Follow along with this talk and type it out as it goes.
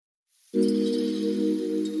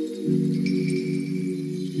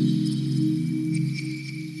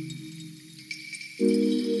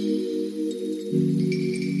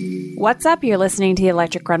What's up? You're listening to the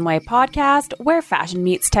Electric Runway podcast, where fashion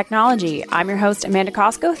meets technology. I'm your host, Amanda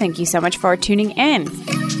Costco. Thank you so much for tuning in.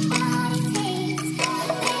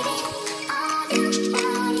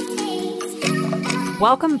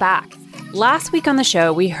 Welcome back. Last week on the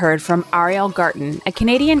show, we heard from Arielle Garten, a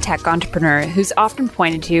Canadian tech entrepreneur who's often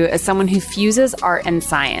pointed to as someone who fuses art and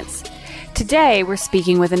science. Today, we're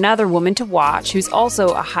speaking with another woman to watch who's also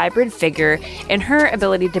a hybrid figure in her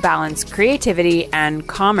ability to balance creativity and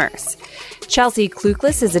commerce. Chelsea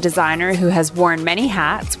Klukless is a designer who has worn many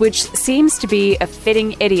hats, which seems to be a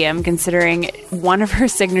fitting idiom considering one of her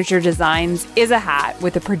signature designs is a hat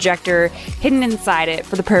with a projector hidden inside it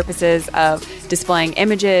for the purposes of displaying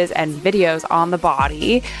images and videos on the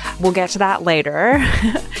body. We'll get to that later.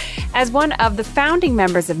 As one of the founding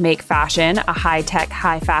members of Make Fashion, a high-tech,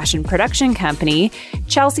 high-fashion production company,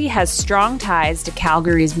 Chelsea has strong ties to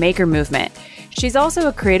Calgary's maker movement. She's also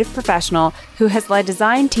a creative professional who has led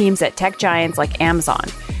design teams at tech giants like Amazon.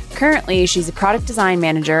 Currently, she's a product design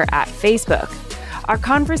manager at Facebook. Our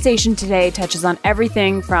conversation today touches on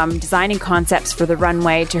everything from designing concepts for the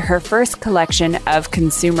runway to her first collection of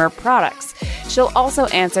consumer products. She'll also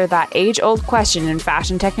answer that age-old question in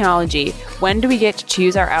fashion technology: when do we get to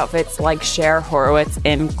choose our outfits like Cher Horowitz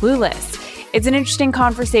in Clueless? It's an interesting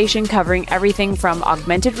conversation covering everything from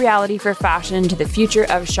augmented reality for fashion to the future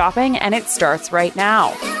of shopping, and it starts right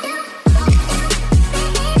now.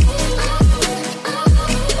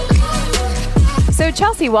 So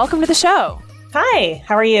Chelsea, welcome to the show. Hi,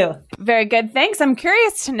 how are you? Very good, thanks. I'm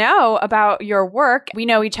curious to know about your work. We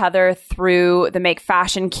know each other through the Make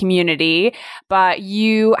Fashion community, but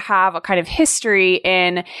you have a kind of history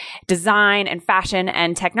in design and fashion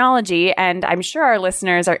and technology, and I'm sure our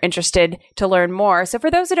listeners are interested to learn more. So for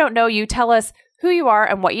those who don't know you, tell us who you are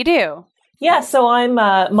and what you do. Yeah, so I'm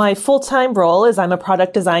my full-time role is I'm a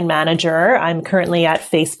product design manager. I'm currently at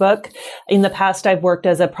Facebook. In the past, I've worked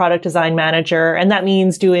as a product design manager, and that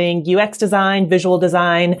means doing UX design, visual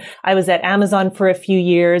design. I was at Amazon for a few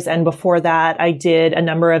years, and before that, I did a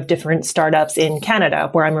number of different startups in Canada,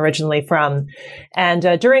 where I'm originally from.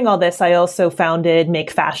 And during all this, I also founded Make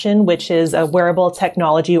Fashion, which is a wearable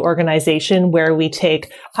technology organization where we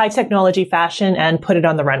take high technology fashion and put it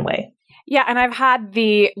on the runway. Yeah, and I've had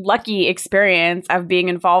the lucky experience of being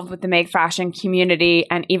involved with the Make Fashion community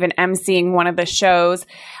and even emceeing one of the shows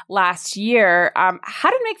last year. How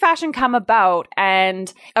did Make Fashion come about?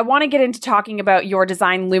 And I want to get into talking about your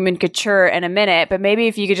design, Lumen Couture, in a minute, but maybe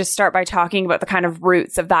if you could just start by talking about the kind of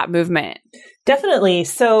roots of that movement. Definitely.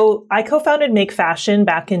 So I co-founded Make Fashion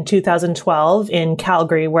back in 2012 in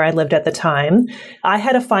Calgary, where I lived at the time. I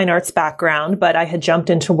had a fine arts background, but I had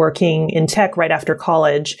jumped into working in tech right after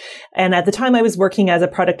college. And at the time, I was working as a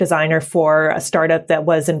product designer for a startup that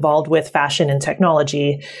was involved with fashion and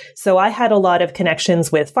technology. So I had a lot of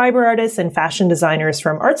connections with fiber artists and fashion designers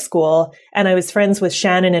from art school. And I was friends with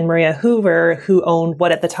Shannon and Maria Hoover, who owned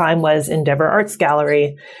what at the time was Endeavor Arts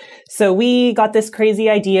Gallery. So we got this crazy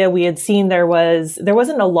idea. We had seen there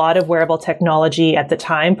wasn't a lot of wearable technology at the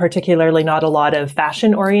time, particularly not a lot of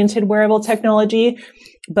fashion-oriented wearable technology.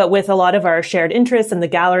 But with a lot of our shared interests in the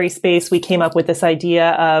gallery space, we came up with this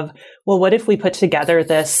idea of, well, what if we put together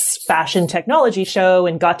this fashion technology show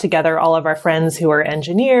and got together all of our friends who are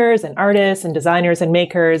engineers and artists and designers and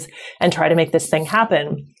makers and try to make this thing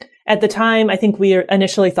happen? At the time, I think we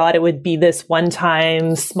initially thought it would be this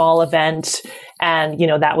one-time small event and,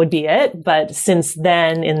 that would be it. But since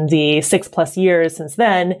then, in the 6+ years since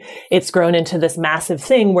then, it's grown into this massive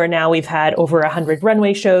thing where now we've had over 100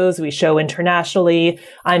 runway shows. We show internationally.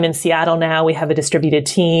 I'm in Seattle now. We have a distributed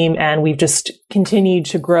team, and we've just continued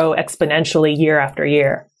to grow exponentially year after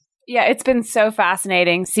year. Yeah, it's been so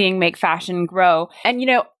fascinating seeing Make Fashion grow. And,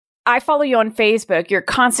 I follow you on Facebook. You're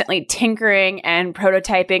constantly tinkering and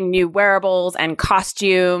prototyping new wearables and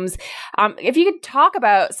costumes. If you could talk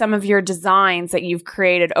about some of your designs that you've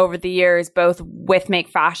created over the years, both with Make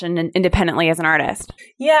Fashion and independently as an artist.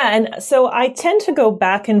 Yeah. And so I tend to go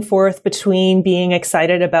back and forth between being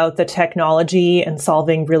excited about the technology and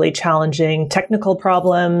solving really challenging technical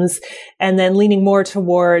problems, and then leaning more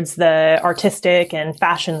towards the artistic and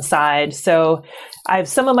fashion side. So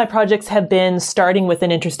some of my projects have been starting with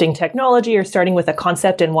an interesting technology or starting with a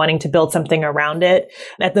concept and wanting to build something around it.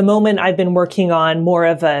 At the moment, I've been working on more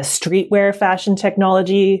of a streetwear fashion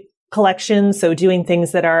technology collection. So doing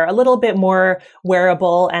things that are a little bit more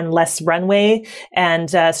wearable and less runway, and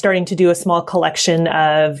starting to do a small collection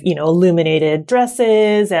of, illuminated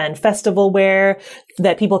dresses and festival wear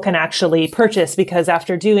that people can actually purchase, because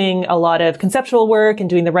after doing a lot of conceptual work and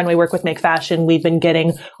doing the runway work with Make Fashion, we've been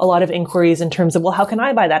getting a lot of inquiries in terms of, well, how can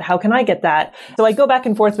I buy that? How can I get that? So I go back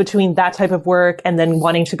and forth between that type of work and then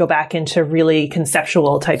wanting to go back into really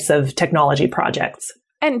conceptual types of technology projects.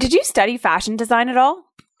 And did you study fashion design at all?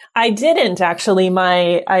 I didn't actually.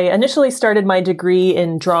 I initially started my degree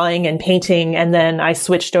in drawing and painting, and then I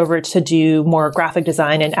switched over to do more graphic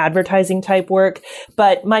design and advertising type work.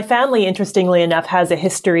 But my family, interestingly enough, has a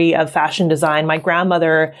history of fashion design. My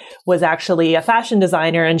grandmother was actually a fashion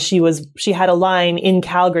designer, and she had a line in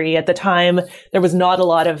Calgary. At the time, there was not a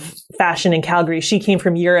lot of fashion in Calgary. She came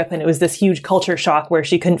from Europe, and it was this huge culture shock where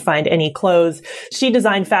she couldn't find any clothes. She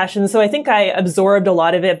designed fashion. So I think I absorbed a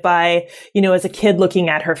lot of it by, as a kid looking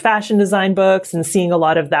at her fashion design books and seeing a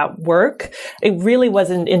lot of that work. It really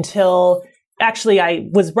wasn't until actually I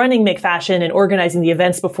was running Make Fashion and organizing the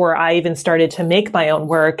events before I even started to make my own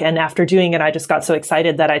work. And after doing it, I just got so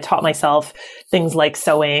excited that I taught myself things like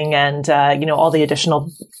sewing and, all the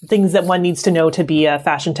additional things that one needs to know to be a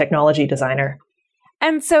fashion technology designer.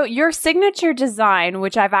 And so your signature design,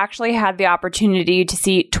 which I've actually had the opportunity to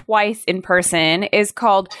see twice in person, is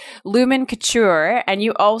called Lumen Couture. And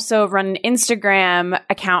you also run an Instagram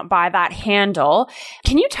account by that handle.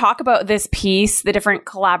 Can you talk about this piece, the different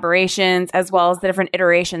collaborations, as well as the different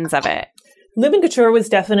iterations of it? Lumen Couture was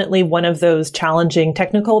definitely one of those challenging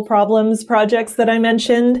technical projects that I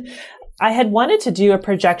mentioned. I had wanted to do a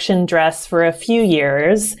projection dress for a few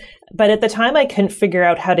years, but at the time I couldn't figure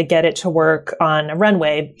out how to get it to work on a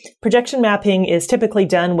runway. Projection mapping is typically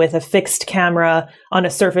done with a fixed camera on a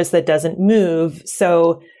surface that doesn't move.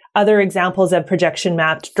 So other examples of projection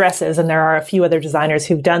mapped dresses, and there are a few other designers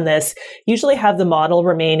who've done this, usually have the model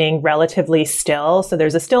remaining relatively still. So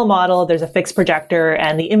there's a still model, there's a fixed projector,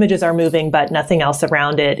 and the images are moving, but nothing else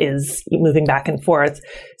around it is moving back and forth.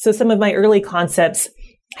 So some of my early concepts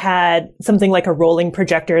had something like a rolling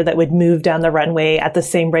projector that would move down the runway at the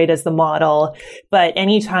same rate as the model. But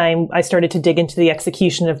anytime I started to dig into the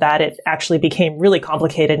execution of that, it actually became really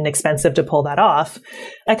complicated and expensive to pull that off.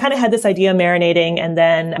 I kind of had this idea marinating, and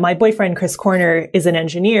then my boyfriend, Chris Corner, is an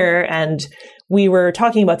engineer, and we were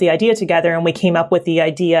talking about the idea together, and we came up with the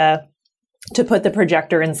idea to put the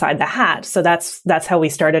projector inside the hat. So that's how we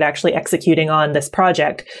started actually executing on this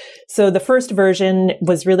project. So the first version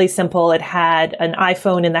was really simple. It had an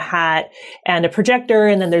iPhone in the hat and a projector,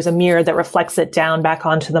 and then there's a mirror that reflects it down back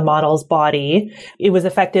onto the model's body. It was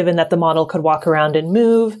effective in that the model could walk around and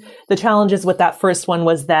move. The challenges with that first one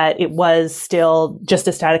was that it was still just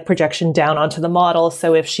a static projection down onto the model.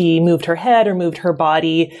 So if she moved her head or moved her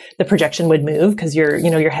body, the projection would move because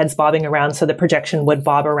your head's bobbing around. So the projection would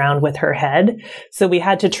bob around with her head. So we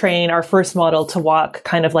had to train our first model to walk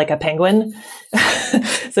kind of like a penguin.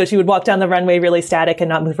 So she would walk down the runway really static and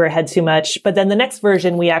not move her head too much. But then the next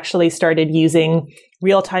version, we actually started using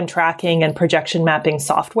real-time tracking and projection mapping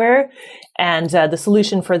software. And the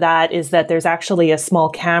solution for that is that there's actually a small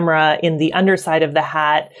camera in the underside of the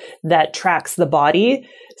hat that tracks the body.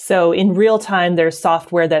 So in real time, there's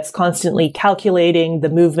software that's constantly calculating the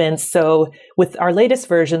movements. So with our latest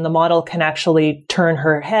version, the model can actually turn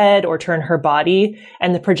her head or turn her body,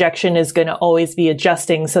 and the projection is going to always be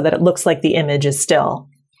adjusting so that it looks like the image is still.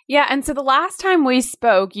 Yeah, and so the last time we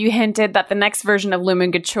spoke, you hinted that the next version of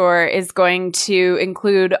Lumen Couture is going to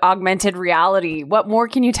include augmented reality. What more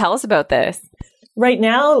can you tell us about this? Right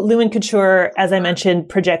now, Lumen Couture, as I mentioned,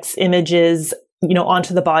 projects images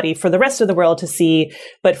onto the body for the rest of the world to see.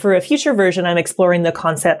 But for a future version, I'm exploring the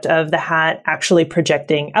concept of the hat actually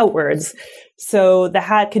projecting outwards. So the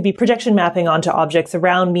hat could be projection mapping onto objects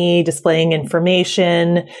around me, displaying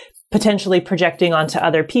information, potentially projecting onto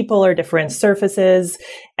other people or different surfaces.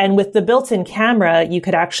 And with the built-in camera, you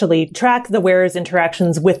could actually track the wearer's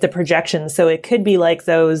interactions with the projection. So it could be like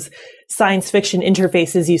those science fiction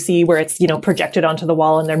interfaces you see where it's, projected onto the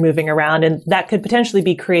wall and they're moving around. And that could potentially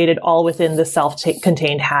be created all within the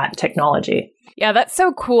self-contained hat technology. Yeah, that's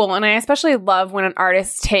so cool. And I especially love when an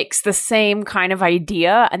artist takes the same kind of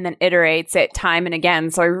idea and then iterates it time and again.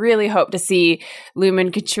 So I really hope to see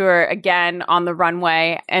Lumen Couture again on the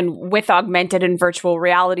runway, and with augmented and virtual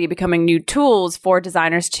reality becoming new tools for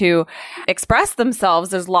designers to express themselves,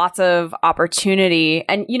 there's lots of opportunity.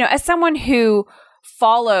 And, as someone who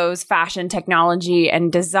follows fashion technology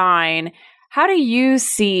and design, how do you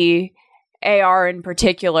see AR in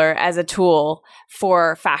particular as a tool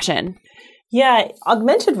for fashion? Yeah,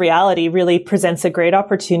 augmented reality really presents a great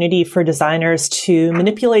opportunity for designers to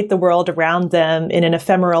manipulate the world around them in an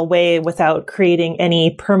ephemeral way without creating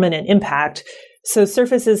any permanent impact. So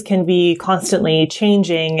surfaces can be constantly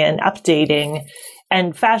changing and updating.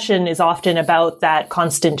 And fashion is often about that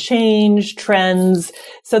constant change, trends.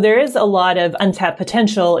 So there is a lot of untapped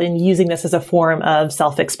potential in using this as a form of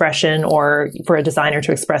self-expression or for a designer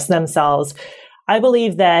to express themselves. I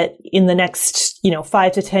believe that in the next,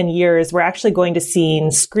 5 to 10 years, we're actually going to see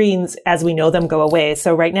screens as we know them go away.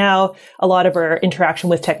 So right now, a lot of our interaction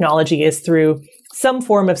with technology is through some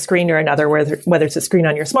form of screen or another, whether it's a screen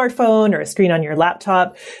on your smartphone or a screen on your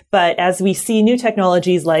laptop. But as we see new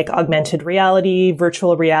technologies like augmented reality,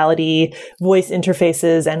 virtual reality, voice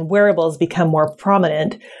interfaces, and wearables become more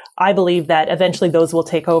prominent, I believe that eventually those will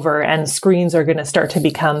take over and screens are going to start to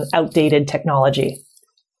become outdated technology.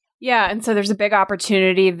 Yeah, and so there's a big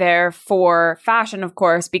opportunity there for fashion, of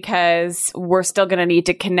course, because we're still going to need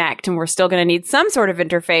to connect and we're still going to need some sort of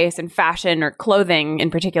interface, and fashion or clothing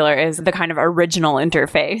in particular is the kind of original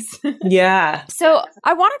interface. Yeah. So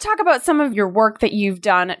I want to talk about some of your work that you've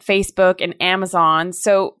done at Facebook and Amazon.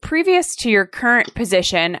 So previous to your current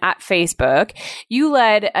position at Facebook, you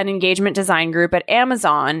led an engagement design group at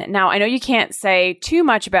Amazon. Now, I know you can't say too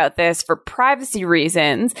much about this for privacy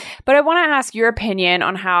reasons, but I want to ask your opinion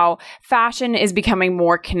on how fashion is becoming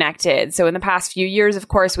more connected. So in the past few years, of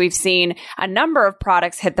course, we've seen a number of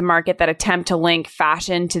products hit the market that attempt to link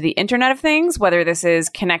fashion to the Internet of Things, whether this is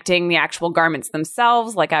connecting the actual garments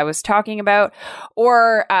themselves, like I was talking about,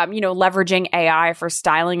 or, leveraging AI for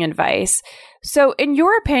styling advice. So in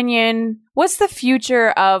your opinion, what's the future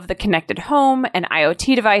of the connected home and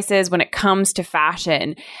IoT devices when it comes to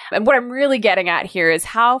fashion? And what I'm really getting at here is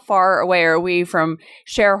how far away are we from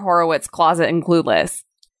Cher Horowitz' Closet and Clueless?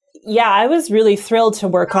 Yeah, I was really thrilled to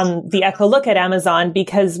work on the Echo Look at Amazon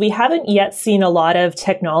because we haven't yet seen a lot of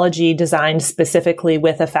technology designed specifically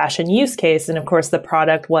with a fashion use case. And of course, the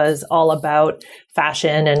product was all about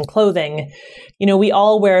fashion and clothing. We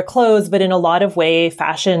all wear clothes, but in a lot of ways,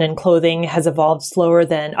 fashion and clothing has evolved slower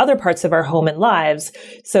than other parts of our home and lives.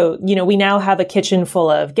 So, we now have a kitchen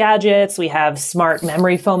full of gadgets. We have smart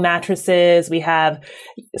memory foam mattresses. We have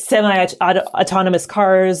semi-autonomous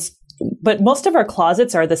cars. But most of our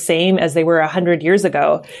closets are the same as they were 100 years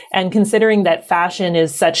ago. And considering that fashion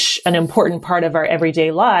is such an important part of our everyday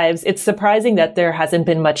lives, it's surprising that there hasn't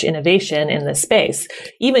been much innovation in this space.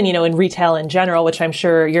 Even, in retail in general, which I'm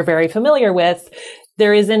sure you're very familiar with,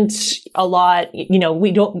 there isn't a lot,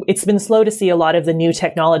 it's been slow to see a lot of the new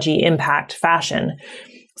technology impact fashion.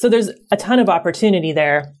 So there's a ton of opportunity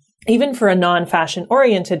there. Even for a non-fashion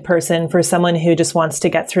oriented person, for someone who just wants to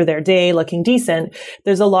get through their day looking decent,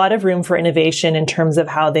 there's a lot of room for innovation in terms of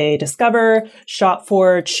how they discover, shop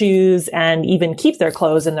for, choose, and even keep their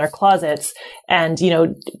clothes in their closets. And,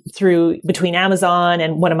 between Amazon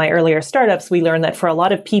and one of my earlier startups, we learned that for a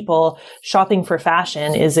lot of people, shopping for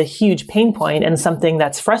fashion is a huge pain point and something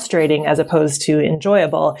that's frustrating as opposed to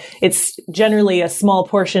enjoyable. It's generally a small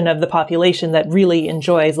portion of the population that really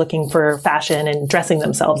enjoys looking for fashion and dressing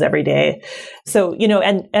themselves every day. So,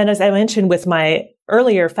 and as I mentioned with my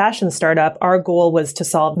earlier fashion startup, our goal was to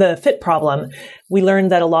solve the fit problem. We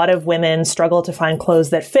learned that a lot of women struggle to find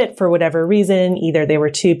clothes that fit for whatever reason. Either they were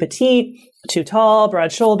too petite, too tall,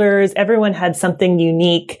 broad shoulders. Everyone had something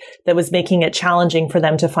unique that was making it challenging for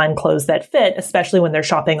them to find clothes that fit, especially when they're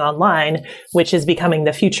shopping online, which is becoming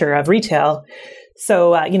the future of retail.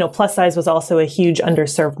 So, plus size was also a huge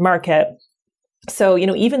underserved market. So,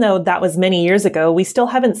 even though that was many years ago, we still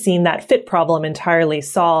haven't seen that fit problem entirely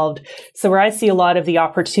solved. So where I see a lot of the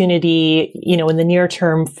opportunity, in the near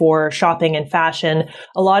term for shopping and fashion,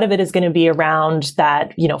 a lot of it is going to be around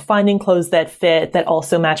that, finding clothes that fit, that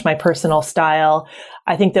also match my personal style.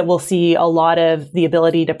 I think that we'll see a lot of the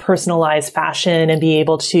ability to personalize fashion and be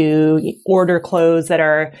able to order clothes that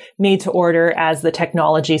are made to order as the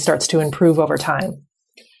technology starts to improve over time.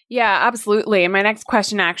 Yeah, absolutely. And my next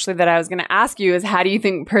question actually that I was going to ask you is how do you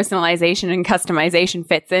think personalization and customization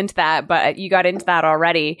fits into that? But you got into that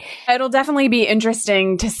already. It'll definitely be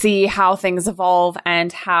interesting to see how things evolve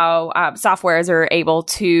and how softwares are able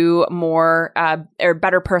to more or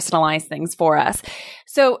better personalize things for us.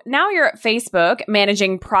 So now you're at Facebook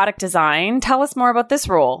managing product design. Tell us more about this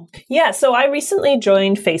role. Yeah, so I recently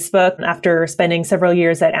joined Facebook after spending several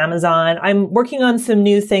years at Amazon. I'm working on some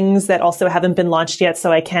new things that also haven't been launched yet,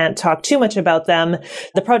 so I can't talk too much about them.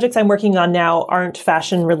 The projects I'm working on now aren't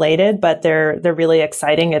fashion related, but they're really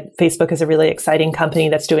exciting. Facebook is a really exciting company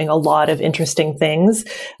that's doing a lot of interesting things.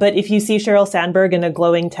 But if you see Sheryl Sandberg in a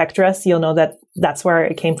glowing tech dress, you'll know that that's where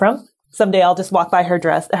it came from. Someday I'll just walk by her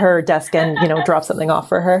desk and, drop something off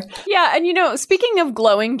for her. Yeah. And, speaking of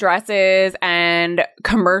glowing dresses and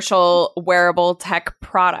commercial wearable tech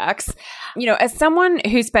products, as someone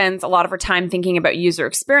who spends a lot of her time thinking about user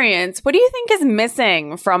experience, what do you think is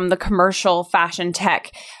missing from the commercial fashion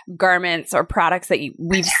tech garments or products that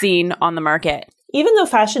we've seen on the market? Even though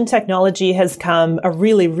fashion technology has come a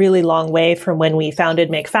really, really long way from when we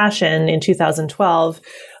founded Make Fashion in 2012,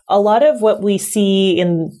 a lot of what we see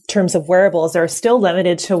in terms of wearables are still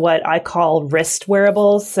limited to what I call wrist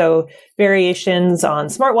wearables. So variations on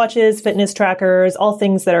smartwatches, fitness trackers, all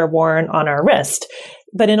things that are worn on our wrist.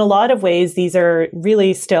 But in a lot of ways, these are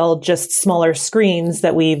really still just smaller screens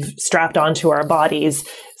that we've strapped onto our bodies.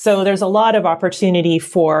 So there's a lot of opportunity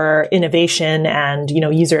for innovation and,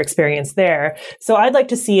 user experience there. So I'd like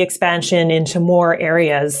to see expansion into more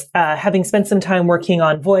areas. Having spent some time working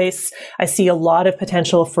on voice, I see a lot of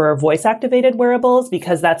potential for voice activated wearables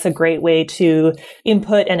because that's a great way to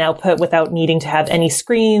input and output without needing to have any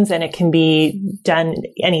screens, and it can be done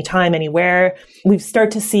anytime, anywhere. We start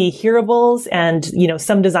to see hearables, and,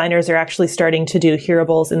 some designers are actually starting to do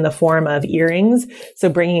hearables in the form of earrings. So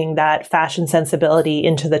bringing that fashion sensibility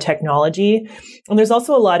into the technology. And there's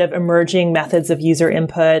also a lot of emerging methods of user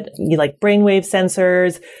input, like brainwave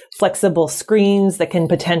sensors, flexible screens that can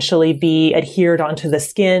potentially be adhered onto the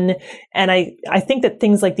skin. And I think that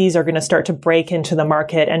things like these are going to start to break into the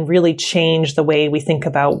market and really change the way we think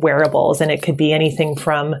about wearables. And it could be anything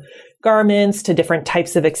from garments to different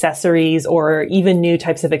types of accessories, or even new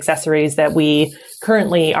types of accessories that we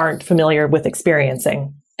currently aren't familiar with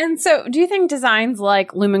experiencing. And so do you think designs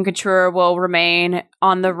like Lumen Couture will remain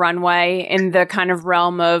on the runway in the kind of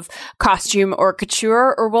realm of costume or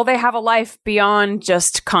couture, or will they have a life beyond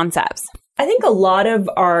just concepts? I think a lot of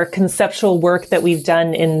our conceptual work that we've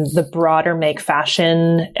done in the broader Make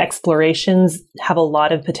Fashion explorations have a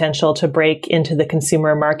lot of potential to break into the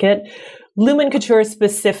consumer market. Lumen Couture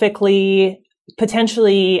specifically,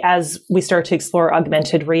 potentially as we start to explore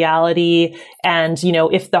augmented reality and,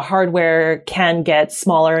 if the hardware can get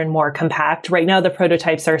smaller and more compact. Right now, the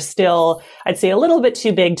prototypes are still, I'd say, a little bit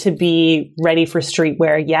too big to be ready for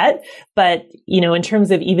streetwear yet. But, in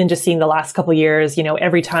terms of even just seeing the last couple of years,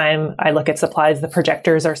 every time I look at supplies, the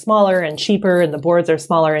projectors are smaller and cheaper and the boards are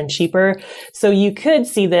smaller and cheaper. So you could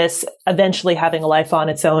see this eventually having a life on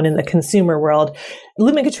its own in the consumer world.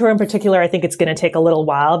 Lumen Couture in particular, I think it's going to take a little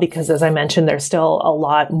while because, as I mentioned, there's still a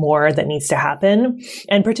lot more that needs to happen.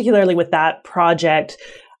 And particularly with that project,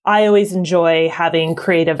 I always enjoy having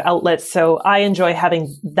creative outlets. So I enjoy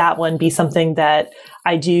having that one be something that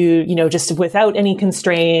I do, just without any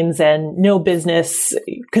constraints and no business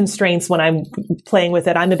constraints when I'm playing with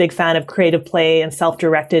it. I'm a big fan of creative play and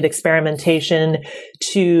self-directed experimentation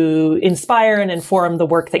to inspire and inform the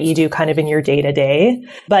work that you do kind of in your day to day.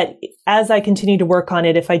 But as I continue to work on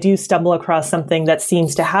it, if I do stumble across something that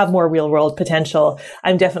seems to have more real world potential,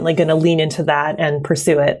 I'm definitely going to lean into that and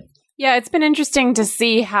pursue it. Yeah, it's been interesting to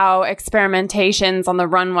see how experimentations on the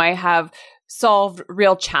runway have solved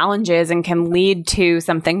real challenges and can lead to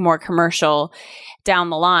something more commercial down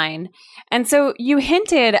the line. And so you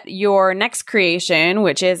hinted at your next creation,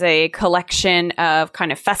 which is a collection of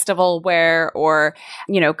kind of festival wear or,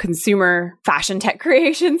 consumer fashion tech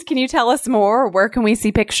creations. Can you tell us more? Where can we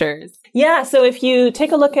see pictures? Yeah. So if you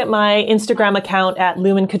take a look at my Instagram account at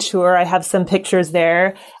Lumen Couture, I have some pictures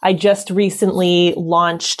there. I just recently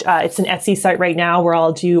launched, it's an Etsy site right now where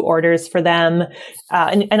I'll do orders for them.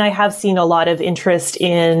 And I have seen a lot of interest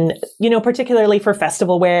in, particularly for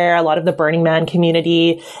festival wear, a lot of the Burning Man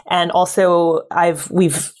community. And also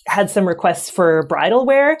we've had some requests for bridal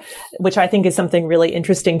wear, which I think is something really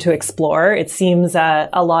interesting to explore. It seems a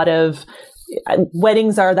lot of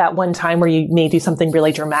weddings are that one time where you may do something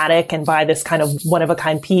really dramatic and buy this kind of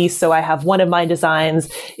one-of-a-kind piece. So I have one of my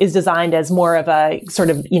designs is designed as more of a sort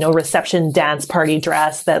of, reception dance party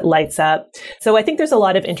dress that lights up. So I think there's a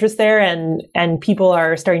lot of interest there, and people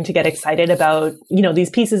are starting to get excited about, these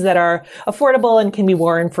pieces that are affordable and can be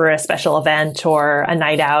worn for a special event or a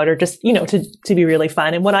night out or just, to be really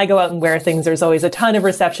fun. And when I go out and wear things, there's always a ton of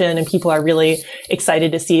reception and people are really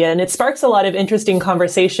excited to see it. And it sparks a lot of interesting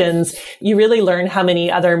conversations. You really learn how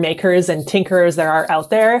many other makers and tinkerers there are out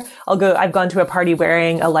there. I've gone to a party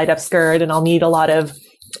wearing a light up skirt and I'll meet a lot of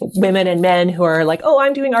women and men who are like, oh,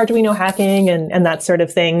 I'm doing Arduino hacking and that sort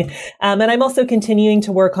of thing. And I'm also continuing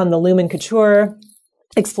to work on the Lumen Couture,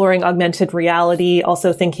 exploring augmented reality,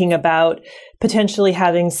 also thinking about potentially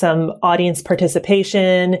having some audience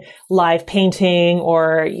participation, live painting,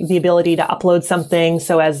 or the ability to upload something.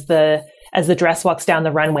 So as the dress walks down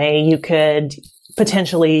the runway, you could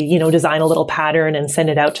potentially, design a little pattern and send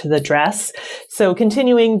it out to the dress. So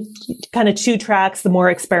continuing kind of two tracks, the more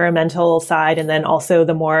experimental side, and then also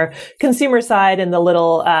the more consumer side and the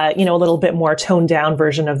little, a little bit more toned down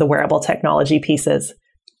version of the wearable technology pieces.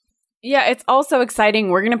 Yeah, it's also exciting.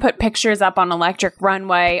 We're going to put pictures up on Electric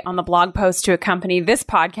Runway on the blog post to accompany this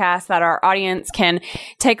podcast that our audience can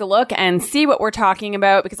take a look and see what we're talking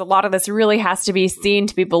about, because a lot of this really has to be seen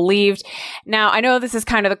to be believed. Now, I know this is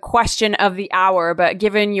kind of the question of the hour, but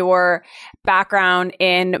given your background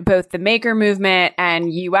in both the maker movement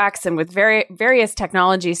and UX and with various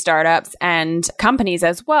technology startups and companies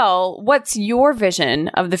as well, what's your vision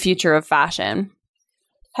of the future of fashion?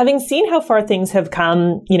 Having seen how far things have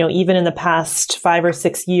come, even in the past 5 or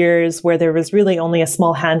 6 years, where there was really only a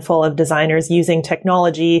small handful of designers using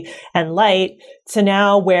technology and light, to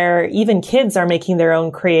now where even kids are making their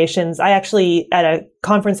own creations. I actually, at a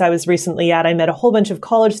conference I was recently at, I met a whole bunch of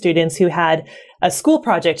college students who had a school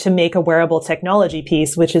project to make a wearable technology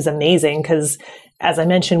piece, which is amazing because, as I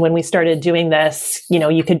mentioned, when we started doing this, you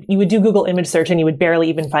would do Google image search and you would barely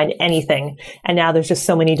even find anything. And now there's just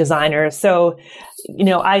so many designers. So,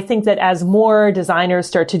 I think that as more designers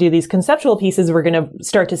start to do these conceptual pieces, we're going to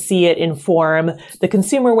start to see it inform the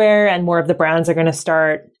consumer wear, and more of the brands are going to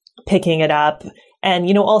start picking it up. And,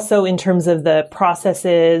 also in terms of the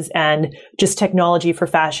processes and just technology for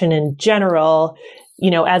fashion in general,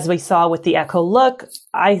 as we saw with the Echo Look,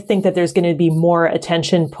 I think that there's going to be more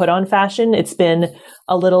attention put on fashion. It's been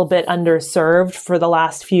a little bit underserved for the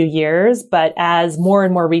last few years, but as more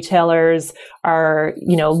and more retailers are,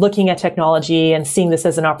 looking at technology and seeing this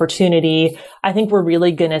as an opportunity, I think we're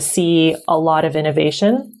really going to see a lot of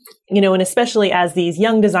innovation. And especially as these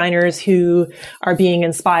young designers who are being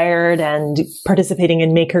inspired and participating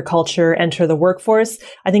in maker culture enter the workforce,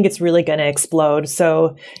 I think it's really going to explode.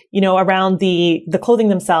 So, around the clothing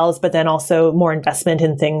themselves, but then also more investment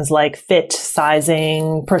in things like fit,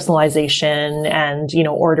 sizing, personalization, and,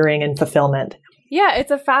 ordering and fulfillment. Yeah,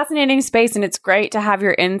 it's a fascinating space, and it's great to have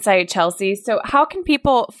your insight, Chelsea. So how can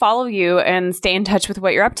people follow you and stay in touch with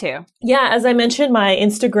what you're up to? Yeah, as I mentioned, my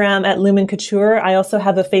Instagram at Lumen Couture. I also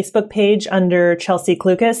have a Facebook page under Chelsea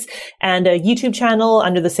Klukas and a YouTube channel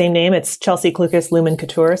under the same name. It's Chelsea Klukas Lumen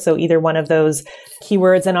Couture. So either one of those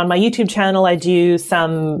keywords. And on my YouTube channel, I do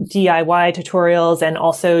some DIY tutorials and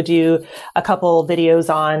also do a couple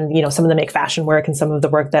videos on, some of the Make Fashion work and some of the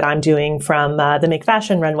work that I'm doing from the Make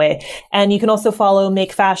Fashion runway. And you can also follow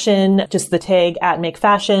Make Fashion, just the tag at Make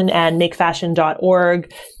Fashion, and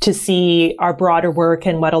makefashion.org to see our broader work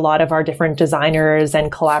and what a lot of our different designers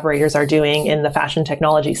and collaborators are doing in the fashion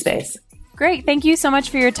technology space. Great. Thank you so much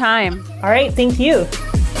for your time. All right. Thank you.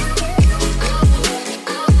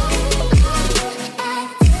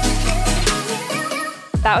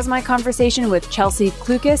 That was my conversation with Chelsea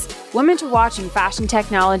Klukas, Women to Watch in Fashion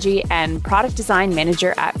Technology and Product Design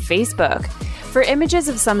Manager at Facebook. For images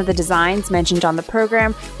of some of the designs mentioned on the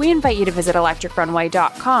program, we invite you to visit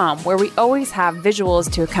electricrunway.com, where we always have visuals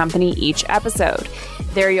to accompany each episode.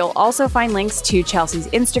 There you'll also find links to Chelsea's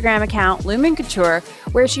Instagram account, Lumen Couture,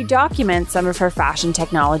 where she documents some of her fashion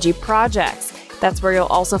technology projects. That's where you'll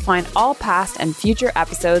also find all past and future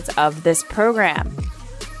episodes of this program.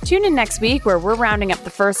 Tune in next week, where we're rounding up the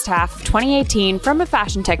first half of 2018 from a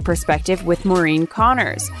fashion tech perspective with Maureen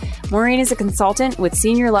Connors. Maureen is a consultant with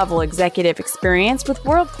senior-level executive experience with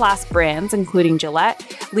world-class brands including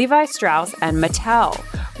Gillette, Levi Strauss, and Mattel.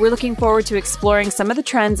 We're looking forward to exploring some of the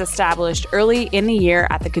trends established early in the year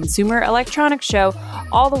at the Consumer Electronics Show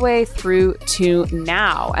all the way through to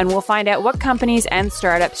now, and we'll find out what companies and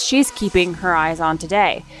startups she's keeping her eyes on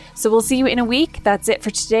today. So we'll see you in a week. That's it for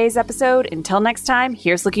today's episode. Until next time,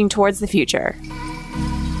 here's looking towards the future.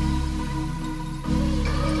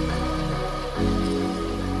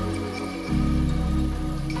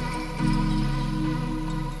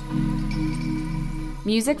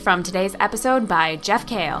 Music from today's episode by Jeff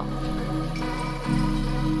Kale.